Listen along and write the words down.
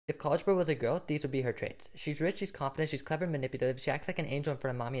If College Bro was a girl, these would be her traits. She's rich, she's confident, she's clever and manipulative, she acts like an angel in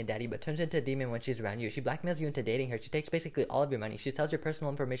front of mommy and daddy, but turns into a demon when she's around you. She blackmails you into dating her, she takes basically all of your money, she tells your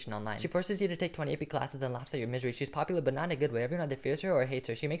personal information online. She forces you to take 20 AP classes and laughs at your misery. She's popular but not in a good way. Everyone either fears her or hates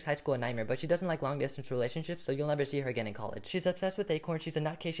her. She makes high school a nightmare, but she doesn't like long distance relationships, so you'll never see her again in college. She's obsessed with Acorn, she's a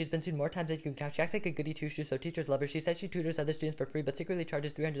nutcase, she's been sued more times than you can count. She acts like a goody two-shoes, so teachers love her. She says she tutors other students for free, but secretly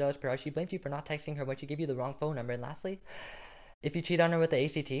charges $300 per hour. She blames you for not texting her when she gave you the wrong phone number. And lastly, if you cheat on her with the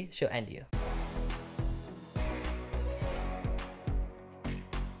ACT, she'll end you.